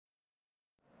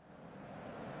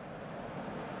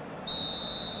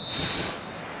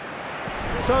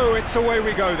So it's away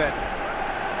we go then.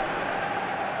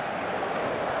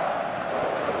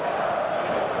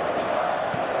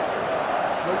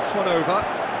 Floats one over.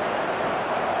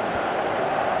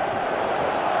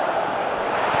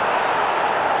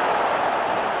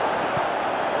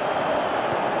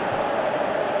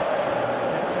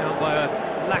 Let down by a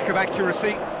lack of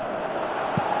accuracy.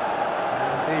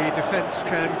 And the defence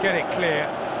can get it clear.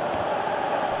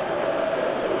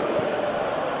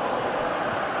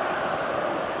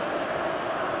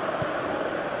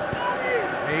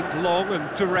 Aimed long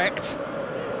and direct.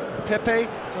 Pepe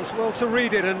does well to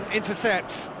read it and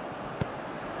intercepts.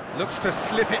 Looks to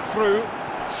slip it through.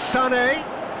 Sané.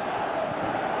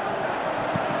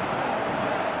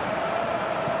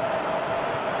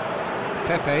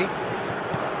 Pepe.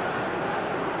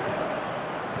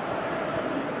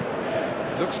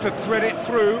 Looks to thread it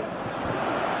through.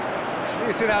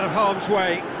 Clears it out of harm's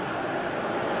way.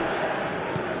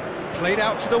 Played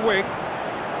out to the wing.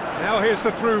 Now here's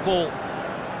the through ball.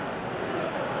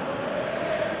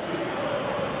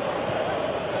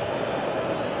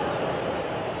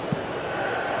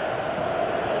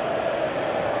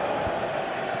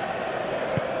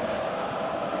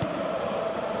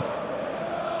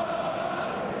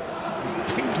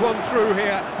 One through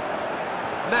here.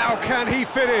 Now can he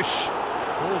finish?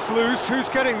 Ball's loose, who's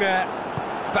getting there?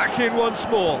 Back in once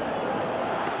more.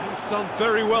 He's done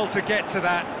very well to get to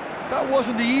that. That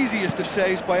wasn't the easiest of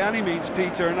saves by any means,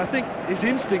 Peter, and I think his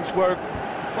instincts were,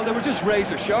 well, they were just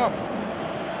razor sharp.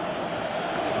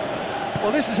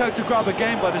 Well, this is how to grab a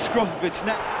game by the scruff of its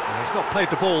neck. Well, he's not played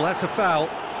the ball, that's a foul.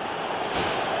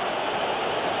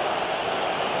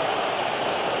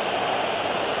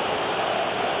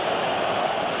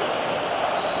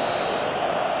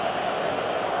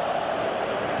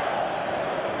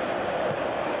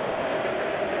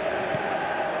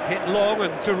 Hit long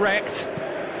and direct,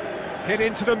 hit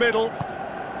into the middle,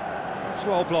 it's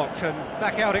well blocked and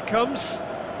back out it comes.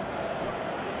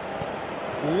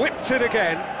 Whipped it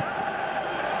again.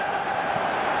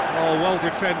 Oh, well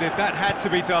defended, that had to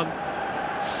be done.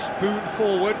 Spoon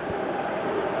forward.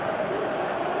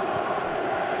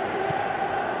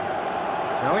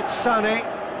 Now it's Sané.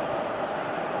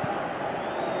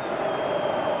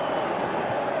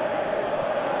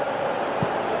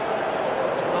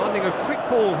 A quick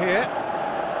ball here.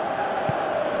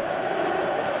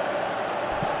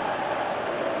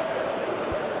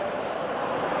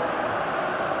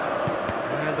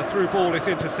 And the through ball is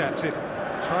intercepted.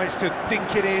 Tries to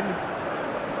dink it in.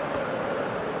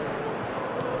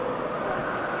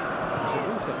 It's a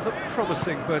move that looked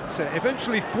promising, but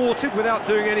eventually thwarted without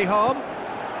doing any harm.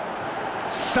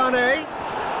 Sané.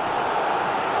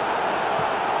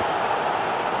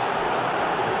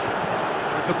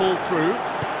 With the ball through.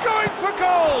 Going for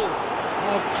goal!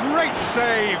 Oh, great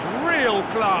save, real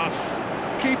class.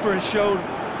 Keeper has shown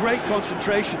great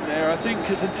concentration there. I think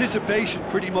his anticipation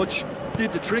pretty much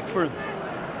did the trick for him.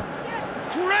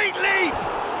 Great leap!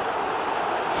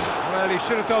 Well, he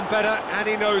should have done better, and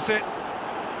he knows it.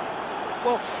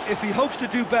 Well, if he hopes to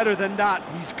do better than that,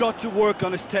 he's got to work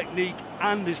on his technique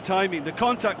and his timing. The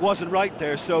contact wasn't right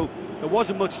there, so there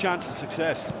wasn't much chance of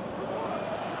success.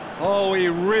 Oh, he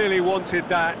really wanted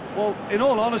that. Well, in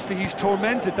all honesty, he's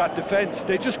tormented that defence.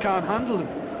 They just can't handle him.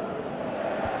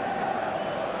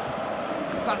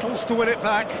 Battles to win it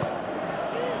back.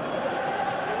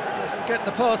 Doesn't get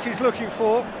the pass he's looking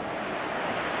for.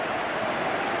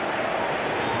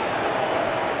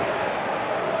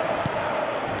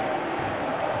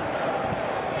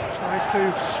 Tries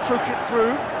to stroke it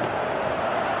through.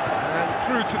 And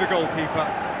through to the goalkeeper.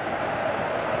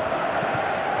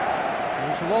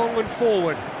 Long and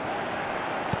forward.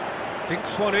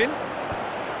 Dinks one in.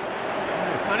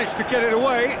 They've managed to get it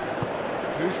away.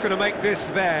 Who's going to make this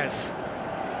theirs?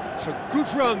 It's a good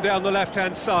run down the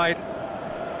left-hand side.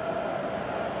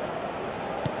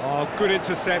 Oh, good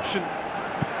interception.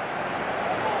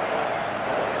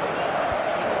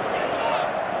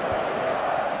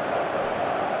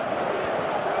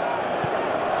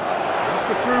 There's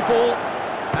the through ball.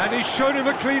 And he's shown him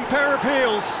a clean pair of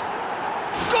heels.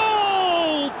 Goal!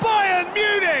 Bayern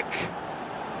Munich!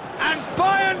 And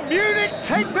Bayern Munich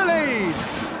take the lead!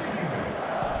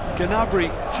 Gnabry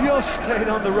just stayed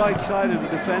on the right side of the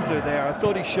defender there. I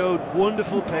thought he showed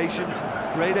wonderful patience,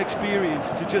 great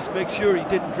experience to just make sure he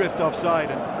didn't drift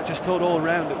offside, and I just thought all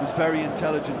round it was very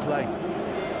intelligent play.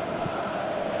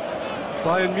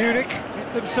 Bayern Munich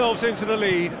get themselves into the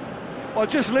lead. Well,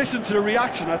 just listen to the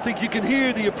reaction. I think you can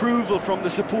hear the approval from the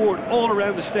support all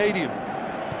around the stadium.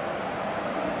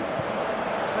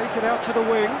 Plays it out to the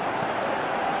wing.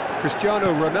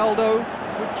 Cristiano Ronaldo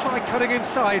could try cutting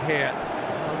inside here.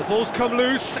 Well, The ball's come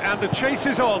loose and the chase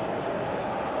is on.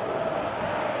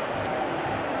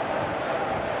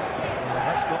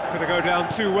 That's not going to go down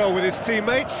too well with his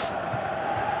teammates.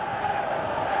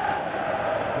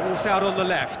 Ball's out on the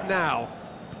left now.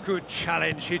 Good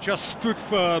challenge, he just stood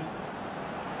firm.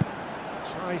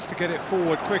 Tries to get it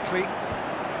forward quickly.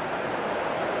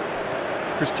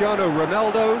 Cristiano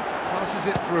Ronaldo passes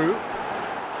it through.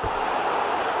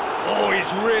 Oh,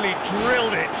 he's really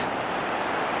drilled it.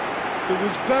 There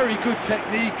was very good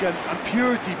technique and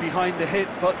purity behind the hit,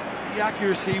 but the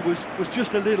accuracy was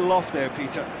just a little off there,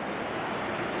 Peter.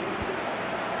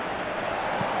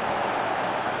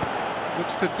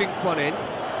 Looks to dink one in.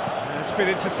 It's been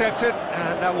intercepted,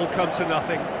 and that will come to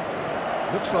nothing.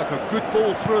 Looks like a good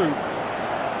ball through.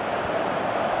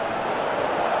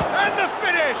 And the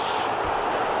finish!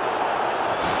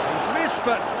 He's missed,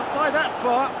 but not by that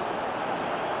far.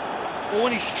 Well,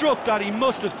 when he struck that, he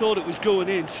must have thought it was going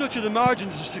in. Such are the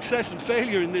margins of success and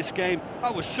failure in this game.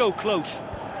 That was so close.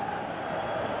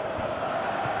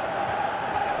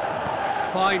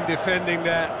 Fine defending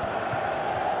there.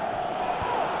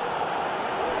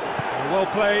 Well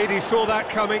played, he saw that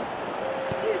coming.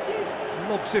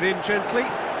 Lobs it in gently.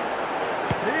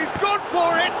 He's gone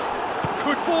for it!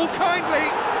 Could fall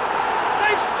kindly.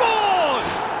 They've scored!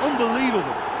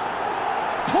 Unbelievable.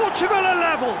 Portugal are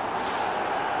level.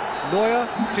 Neuer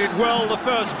did well the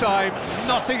first time.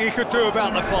 Nothing he could do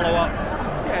about the follow-up.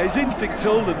 Yeah, his instinct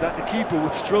told him that the keeper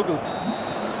would struggle.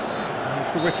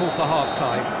 There's the whistle for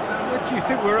half-time. What do you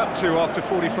think we're up to after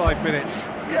 45 minutes?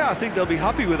 Yeah, I think they'll be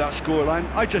happy with that scoreline.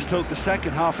 I just hope the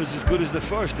second half is as good as the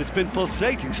first. It's been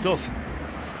pulsating stuff.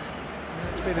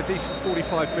 It's been a decent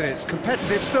 45 minutes.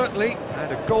 Competitive, certainly,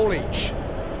 and a goal each.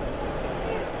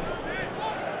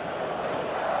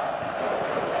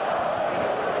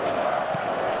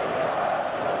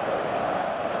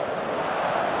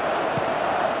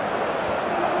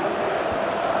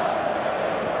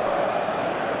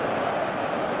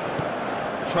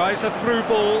 Tries a through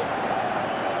ball.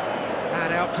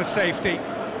 And out to safety.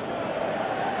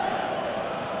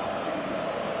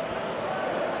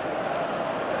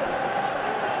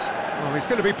 Oh, he's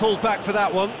going to be pulled back for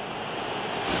that one.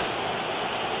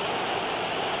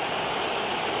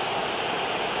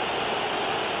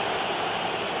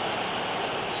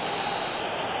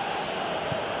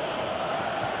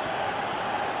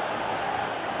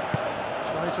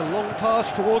 Tries a long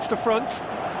pass towards the front.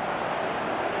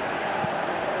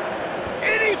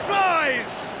 In he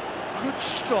flies! Good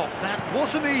stop, that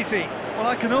wasn't easy. Well,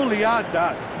 I can only add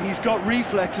that he's got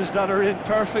reflexes that are in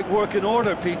perfect working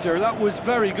order, Peter. That was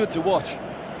very good to watch.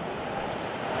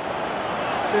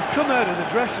 They've come out of the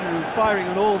dressing room firing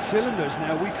on all cylinders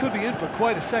now. We could be in for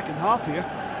quite a second half here.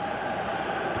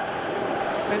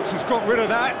 Defence has got rid of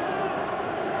that.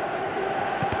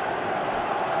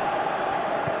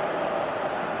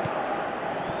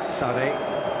 Sané.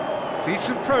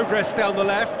 Decent progress down the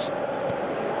left.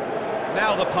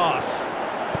 Now the pass.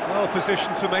 Well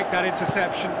positioned to make that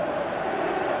interception.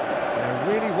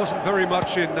 There really wasn't very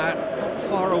much in that. Not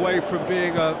far away from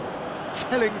being a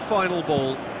telling final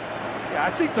ball. Yeah,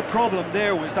 I think the problem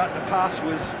there was that the pass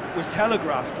was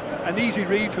telegraphed. An easy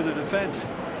read for the defence.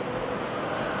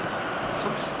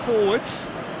 Pumps it forwards.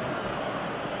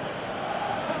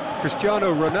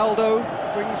 Cristiano Ronaldo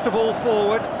brings the ball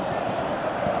forward.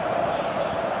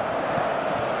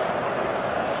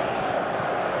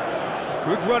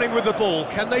 Good running with the ball.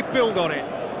 Can they build on it?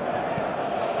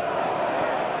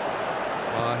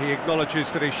 He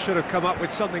acknowledges that he should have come up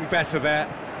with something better there.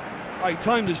 He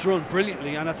timed his run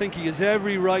brilliantly, and I think he has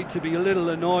every right to be a little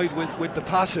annoyed with the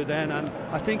passer then, and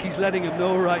I think he's letting him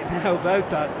know right now about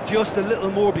that. Just a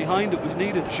little more behind it was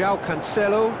needed. João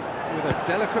Cancelo with a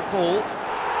delicate ball.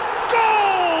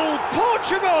 Goal!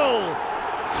 Portugal!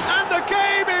 And the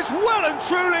game is well and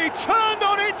truly turned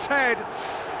on its head.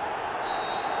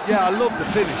 Yeah, I love the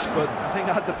finish, but I think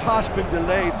had the pass been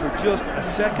delayed for just a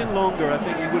second longer, I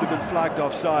think he would have been flagged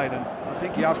offside, and I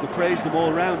think you have to praise them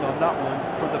all round on that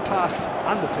one, from the pass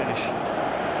and the finish.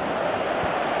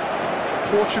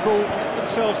 Portugal get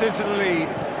themselves into the lead.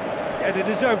 Yeah, they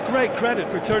deserve great credit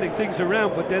for turning things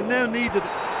around, but they'll now need the...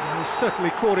 He certainly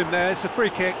caught him there. It's a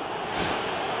free kick.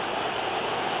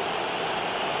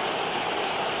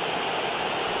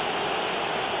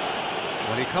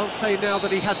 Well, he can't say now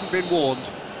that he hasn't been warned.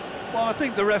 Well, I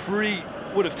think the referee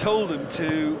would have told him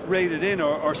to rate it in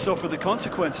or suffer the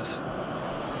consequences.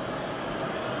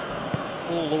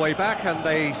 All the way back, and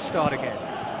they start again.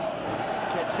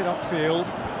 Gets it upfield.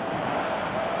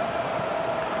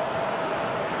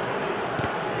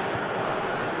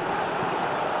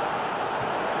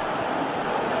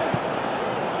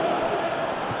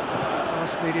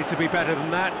 Pass needed to be better than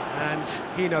that, and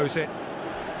he knows it.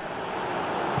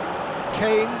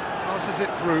 Kane passes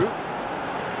it through.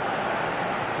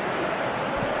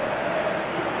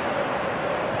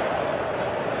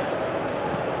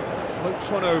 Floats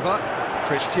one over.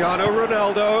 Cristiano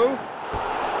Ronaldo.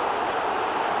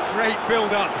 Great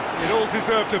build-up. It all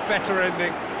deserved a better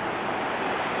ending.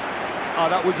 Oh,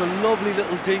 that was a lovely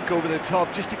little dink over the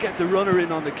top just to get the runner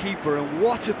in on the keeper, and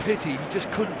what a pity he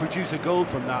just couldn't produce a goal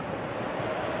from that.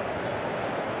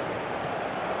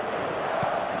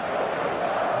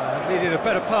 Needed a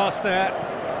better pass there.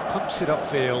 Pumps it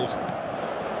upfield.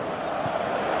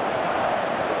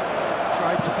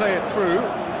 Tried to play it through.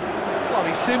 Well,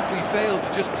 he simply failed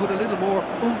to just put a little more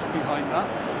oomph behind that.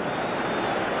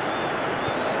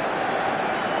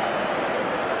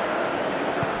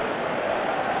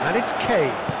 And it's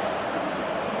Kane.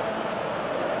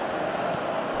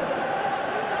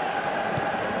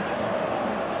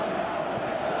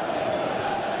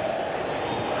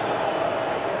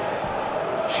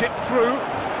 Chip through.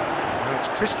 And it's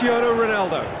Cristiano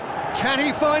Ronaldo. Can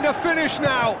he find a finish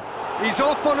now? He's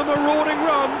off on a marauding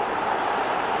run.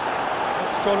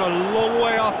 It's gone a long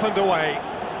way up and away.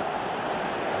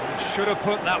 He should have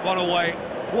put that one away.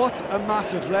 What a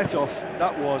massive let-off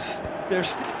that was. He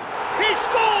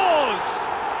scores!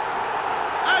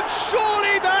 And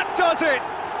surely that does it!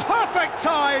 Perfect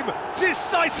time,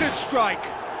 decisive strike.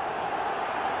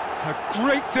 A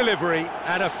great delivery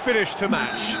and a finish to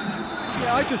match.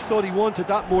 Yeah, I just thought he wanted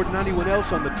that more than anyone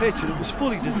else on the pitch, and it was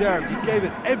fully deserved. He gave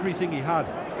it everything he had.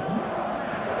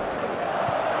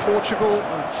 Portugal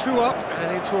are 2 up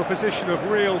and into a position of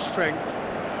real strength.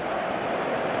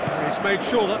 And he's made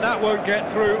sure that that won't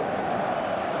get through.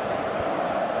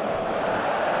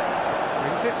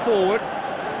 Brings it forward.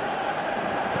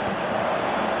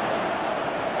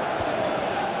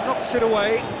 Knocks it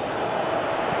away.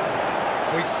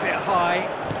 Hoists it high.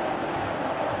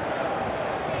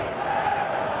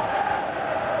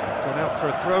 It's gone out for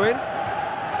a throw-in.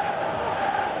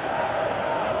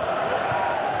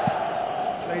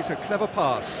 Plays a clever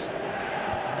pass.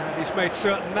 And he's made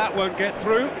certain that won't get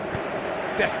through.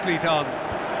 Deftly done.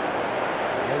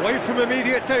 Away from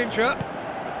immediate danger.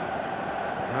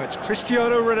 Now it's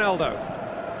Cristiano Ronaldo.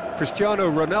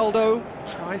 Cristiano Ronaldo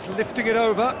tries lifting it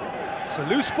over. It's a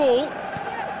loose ball.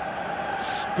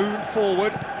 Spoon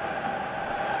forward.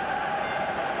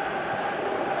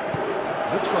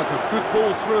 Looks like a good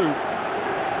ball through.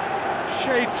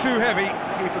 Shade too heavy.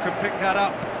 Keeper can pick that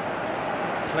up.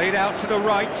 Played out to the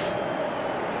right.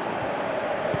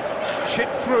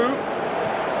 Chip through.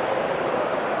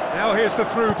 Now here's the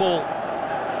through ball.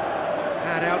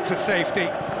 And out to safety.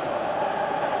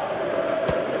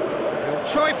 He'll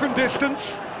try from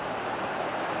distance.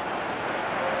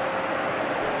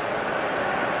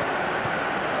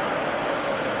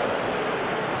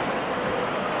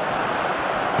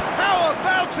 How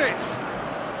about it?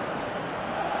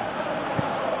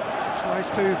 Tries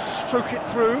to stroke it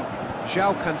through.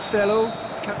 João Cancelo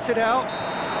cuts it out.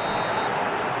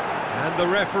 And the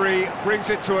referee brings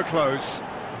it to a close.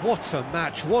 What a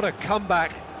match, what a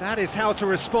comeback. That is how to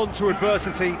respond to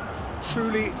adversity.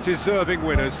 Truly deserving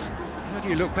winners. How do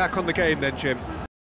you look back on the game then, Jim?